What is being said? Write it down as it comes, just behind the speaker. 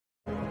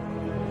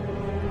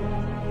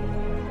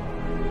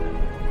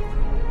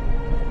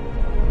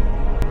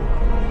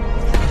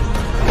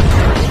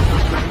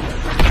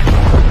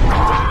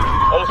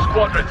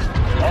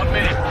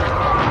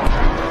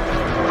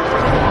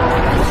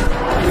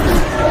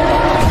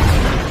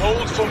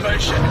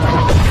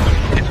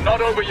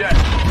over yet.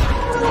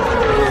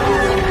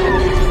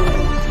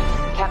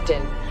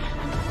 Captain,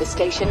 the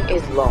station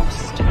is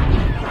lost.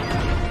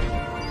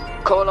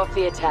 Call off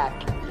the attack.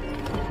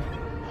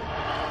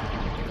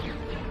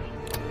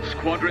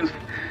 Squadrons,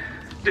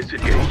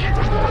 disengage.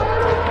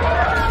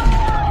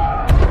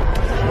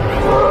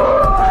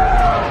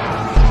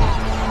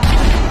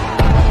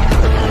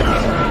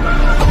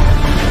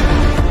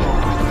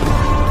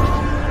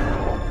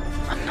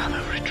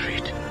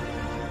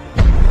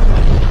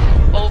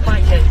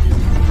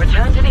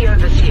 Return to the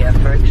Overseer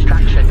for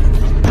extraction.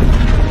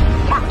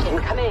 Captain,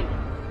 come in.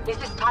 This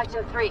is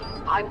Titan 3.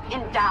 I'm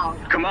pinned down.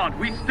 Command,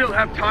 we still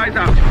have ties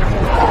out.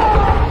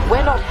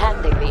 We're not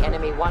handing the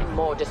enemy one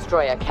more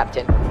destroyer,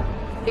 Captain.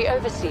 The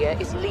Overseer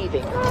is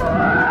leaving.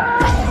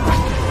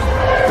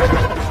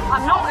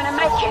 I'm not gonna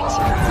make it.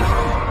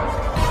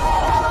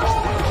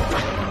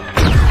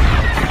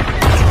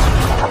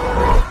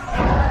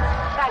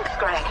 Thanks,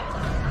 Greg.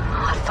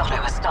 I thought I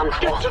was done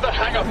for. Get to the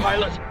hangar,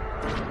 pilot!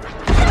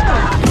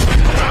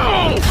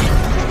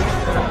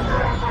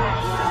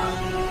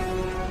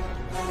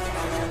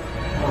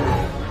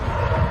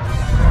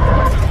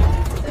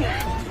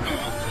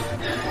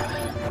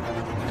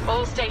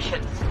 All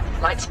stations,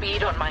 light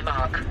speed on my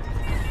mark.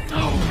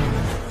 Come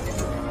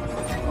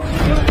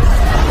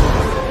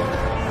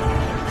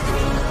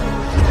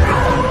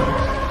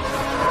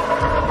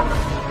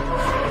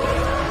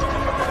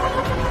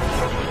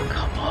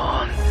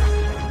on.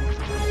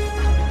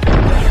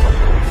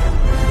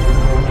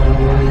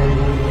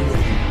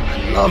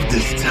 Love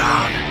this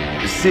town.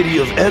 The city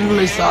of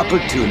endless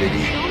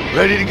opportunity.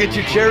 Ready to get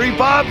your cherry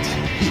popped?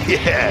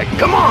 Yeah,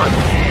 come on!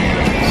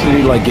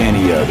 City like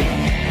any other,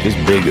 just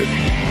bigger.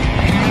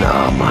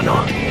 Nah,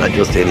 mano, not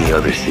just any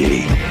other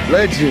city.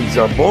 Legends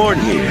are born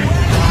here.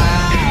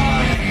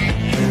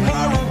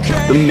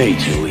 The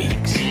Major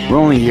Leagues. We're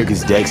only here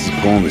because Dex is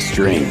pulling the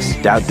strings.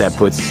 Doubt that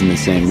puts us in the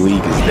same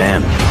league as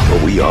them.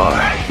 But we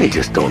are. They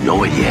just don't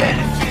know it yet.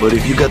 But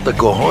if you got the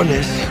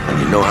cojones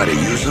and you know how to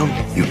use them,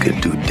 you can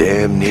do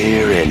damn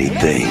near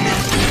anything.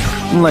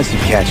 Unless you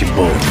catch a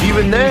bullet.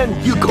 Even then,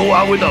 you go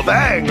out with a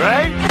bang,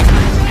 right?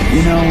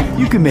 You know,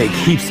 you can make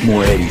heaps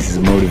more eddies as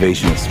a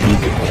motivational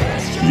speaker.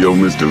 Yo,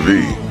 Mr.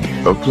 V,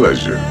 a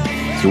pleasure.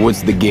 So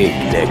what's the gig,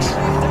 Dex?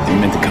 You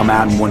meant to come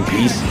out in one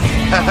piece?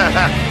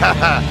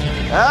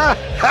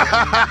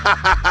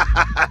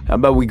 How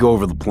about we go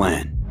over the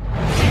plan?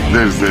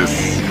 There's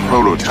this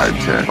prototype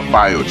tech, a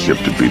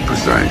biochip to be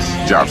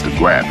precise. Job's to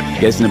grab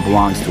it. Guessing it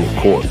belongs to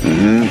a corp.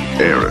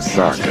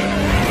 Arasaka.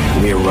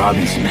 We're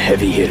robbing some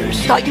heavy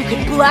hitters. Thought you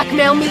could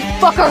blackmail me,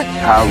 fucker?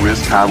 High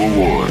risk, high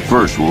reward.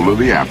 First rule of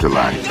the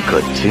afterlife.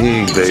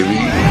 Ka-ting, baby.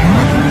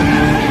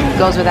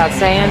 Goes without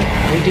saying,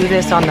 we do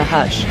this on the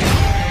hush.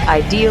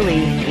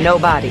 Ideally, no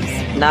bodies,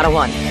 not a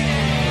one.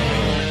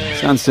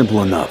 Sounds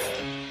simple enough.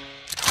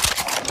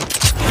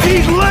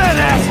 He's lit,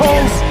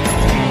 assholes!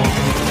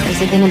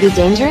 Is it gonna be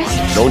dangerous?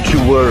 Don't you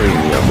worry,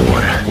 mi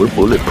amor. We're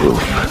bulletproof.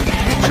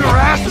 Get your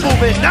ass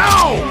moving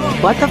now!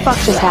 What the fuck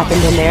just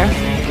happened in there?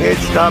 Can't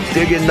stop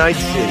digging Night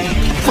City.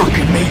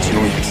 Fucking Major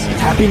Leagues.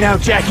 Happy now,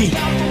 Jackie?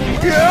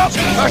 Yep,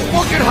 that's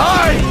fucking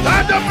high!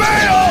 Time to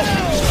bail!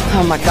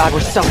 Oh my god,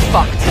 we're so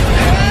fucked.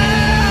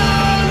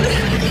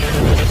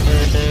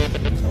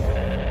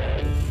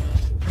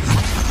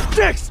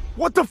 Dix,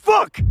 what the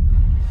fuck?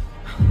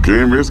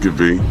 Can't risk it,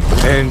 V.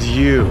 And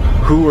you,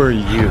 who are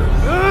you?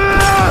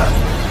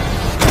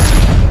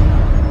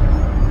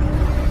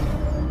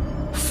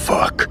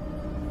 Fuck.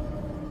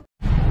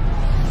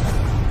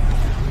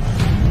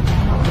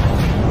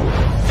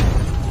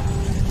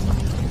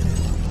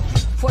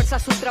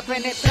 Fuerzas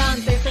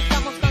ultrapenetrantes,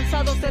 estamos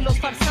cansados de los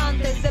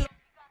farsantes, de los...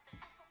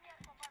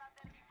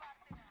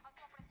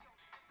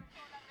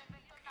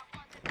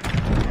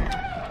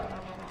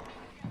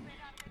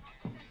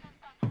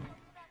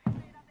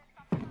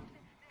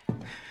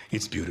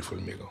 It's beautiful,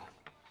 amigo.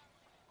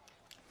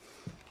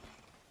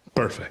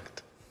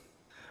 Perfect,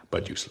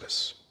 but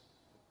useless.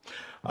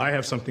 I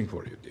have something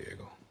for you,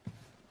 Diego.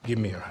 Give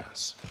me your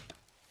hands.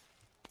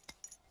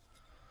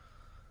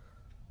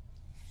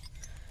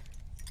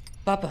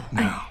 Papa.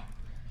 Now,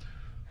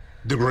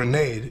 the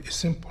grenade is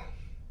simple.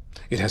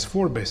 It has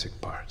 4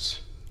 basic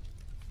parts.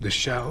 The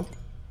shell,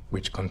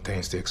 which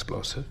contains the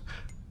explosive,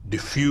 the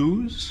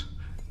fuse,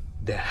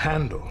 the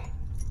handle,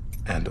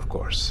 and of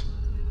course,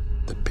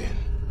 the pin.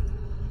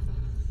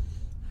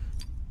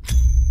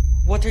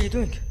 What are you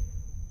doing?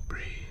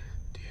 Breathe,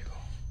 Diego.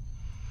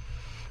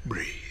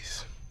 Breathe.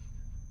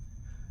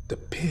 The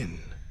pin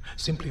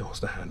simply holds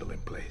the handle in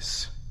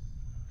place.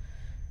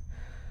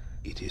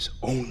 It is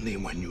only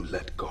when you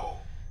let go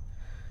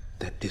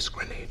that this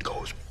grenade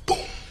goes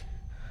boom.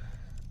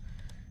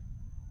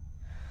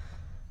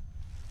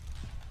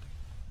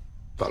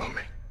 Follow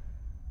me.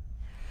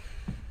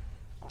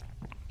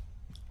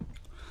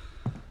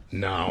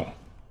 Now.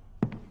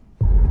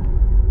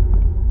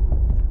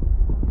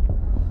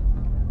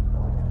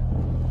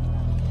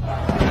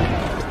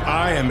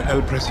 I am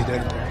El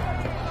Presidente,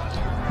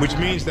 which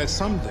means that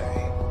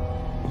someday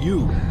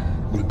you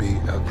will be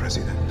El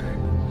Presidente.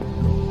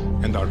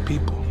 And our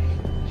people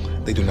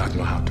They do not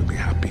know how to be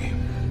happy.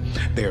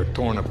 They are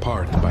torn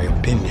apart by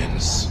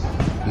opinions,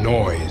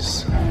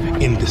 noise,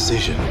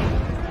 indecision,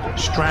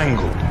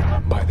 strangled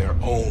by their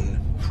own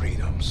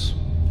freedoms.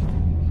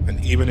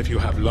 And even if you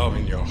have love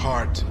in your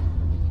heart,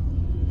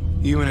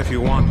 even if you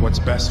want what's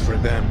best for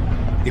them,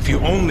 if you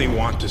only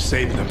want to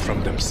save them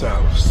from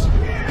themselves,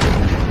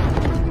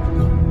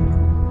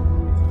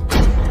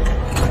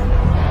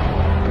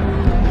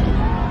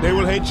 they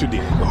will hate you,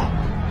 Diego.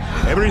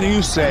 Everything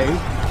you say,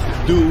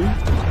 do,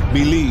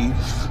 believe,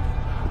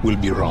 will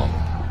be wrong.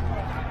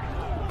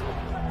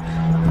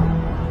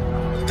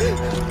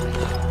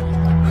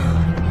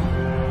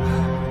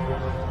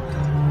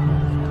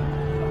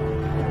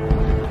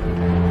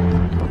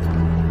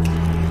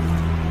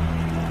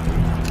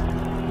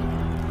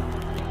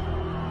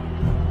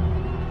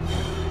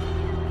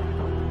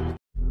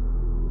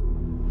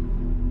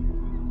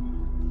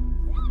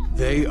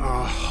 They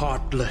are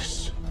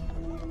heartless.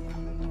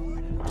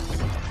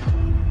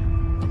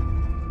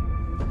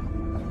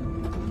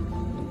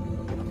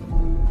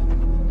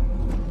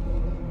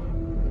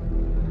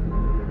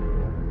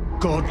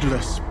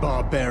 Godless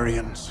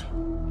barbarians.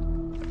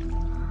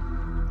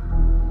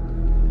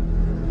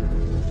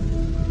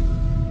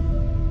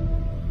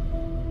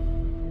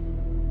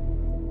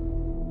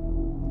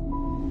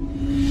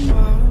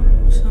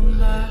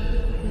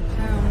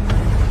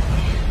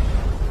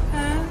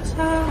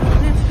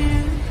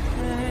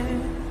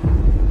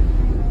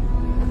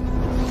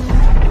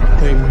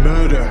 They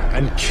murder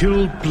and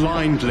kill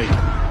blindly.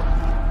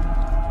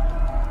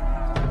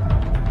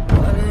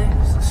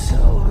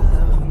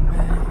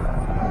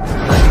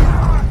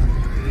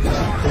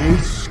 They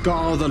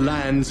scar the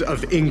lands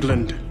of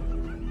England.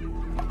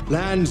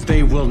 Lands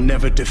they will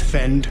never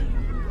defend,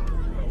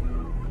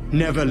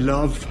 never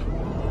love.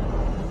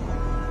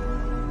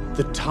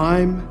 The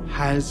time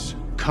has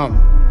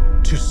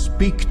come to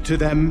speak to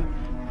them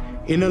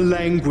in a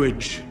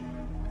language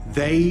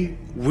they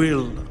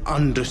will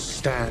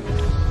understand.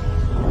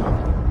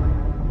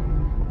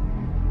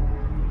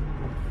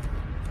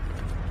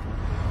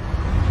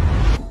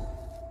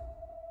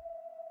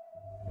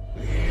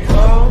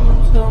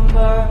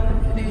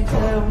 Somebody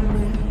tell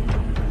me.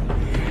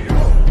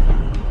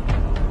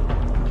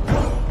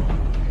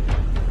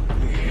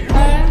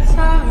 I'm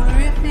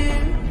sorry if you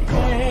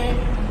can.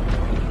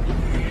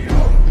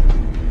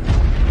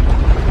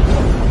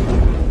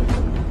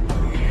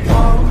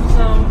 Won't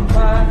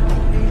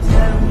somebody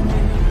tell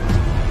me?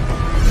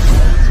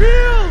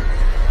 Shield!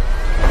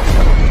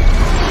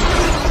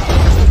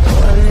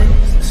 What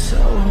is the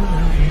soul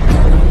of you?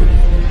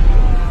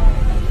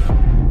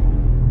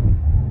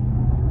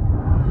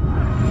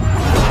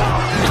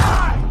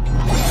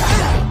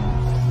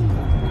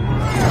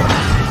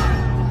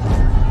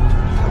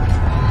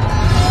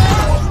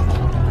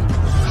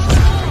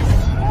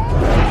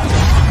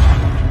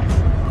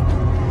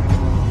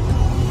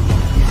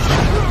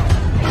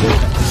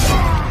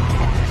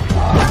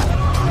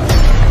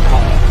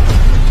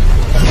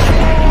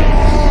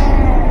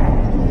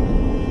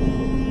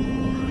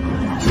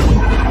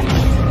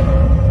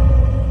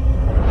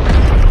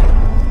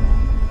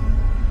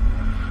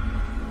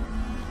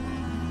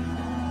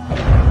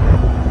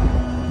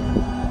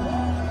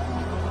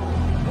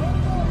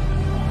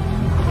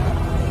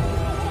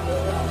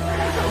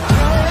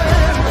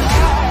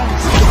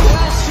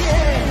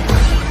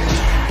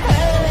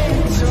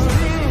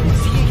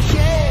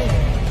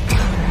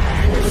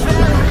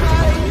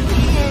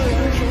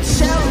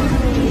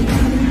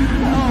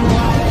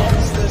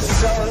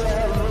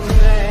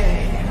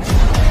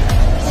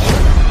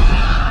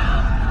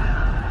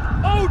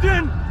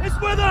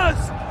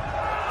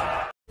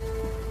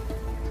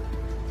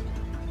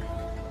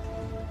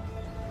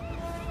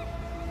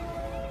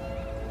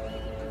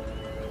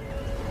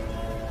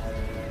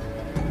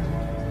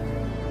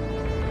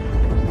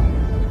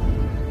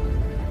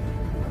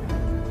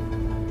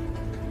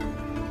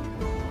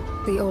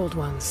 The old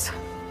ones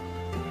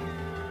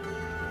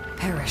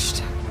perished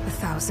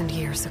 1,000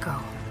 years ago.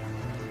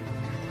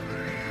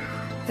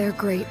 Their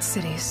great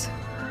cities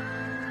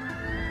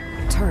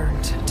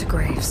turned to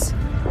graves.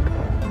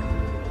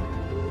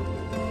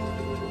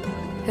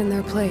 In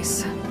their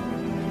place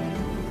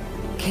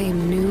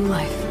came new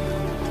life.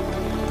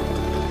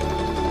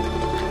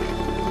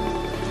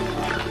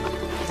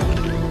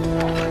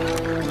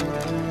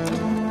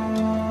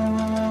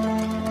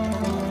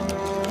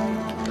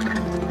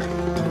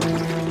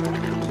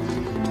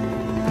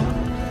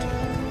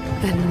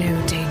 And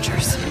new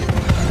dangers.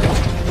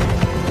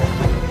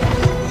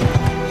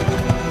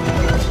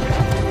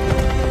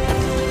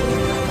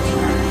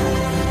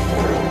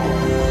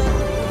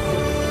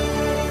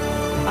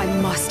 I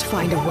must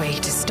find a way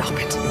to stop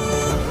it.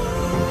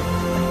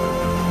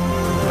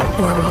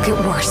 Or it will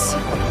get worse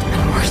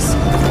and worse.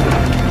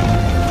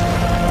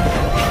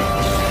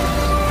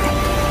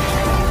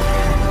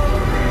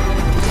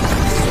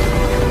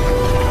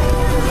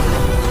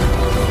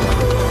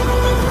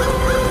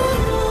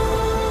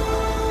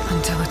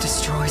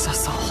 Destroys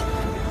us all.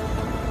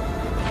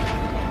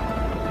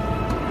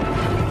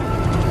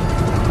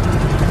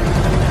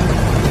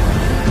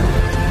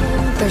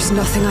 There's There's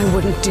nothing I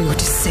wouldn't do to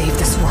save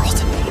this world.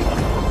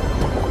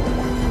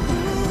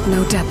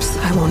 No depths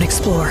I won't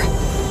explore.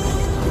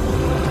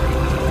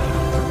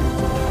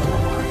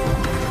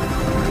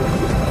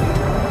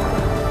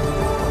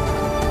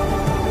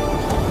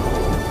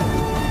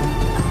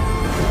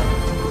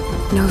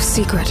 No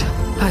secret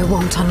I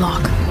won't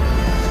unlock.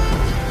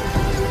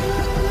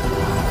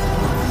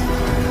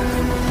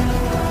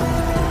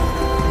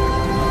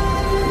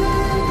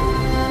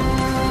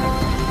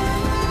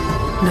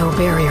 No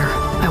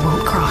barrier I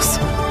won't cross.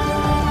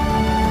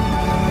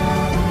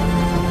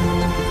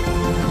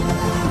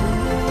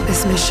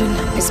 This mission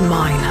is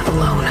mine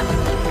alone.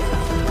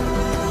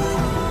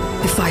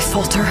 If I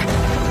falter,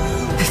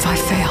 if I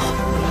fail,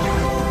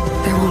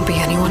 there won't be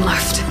anyone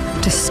left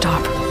to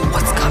stop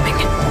what's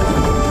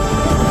coming.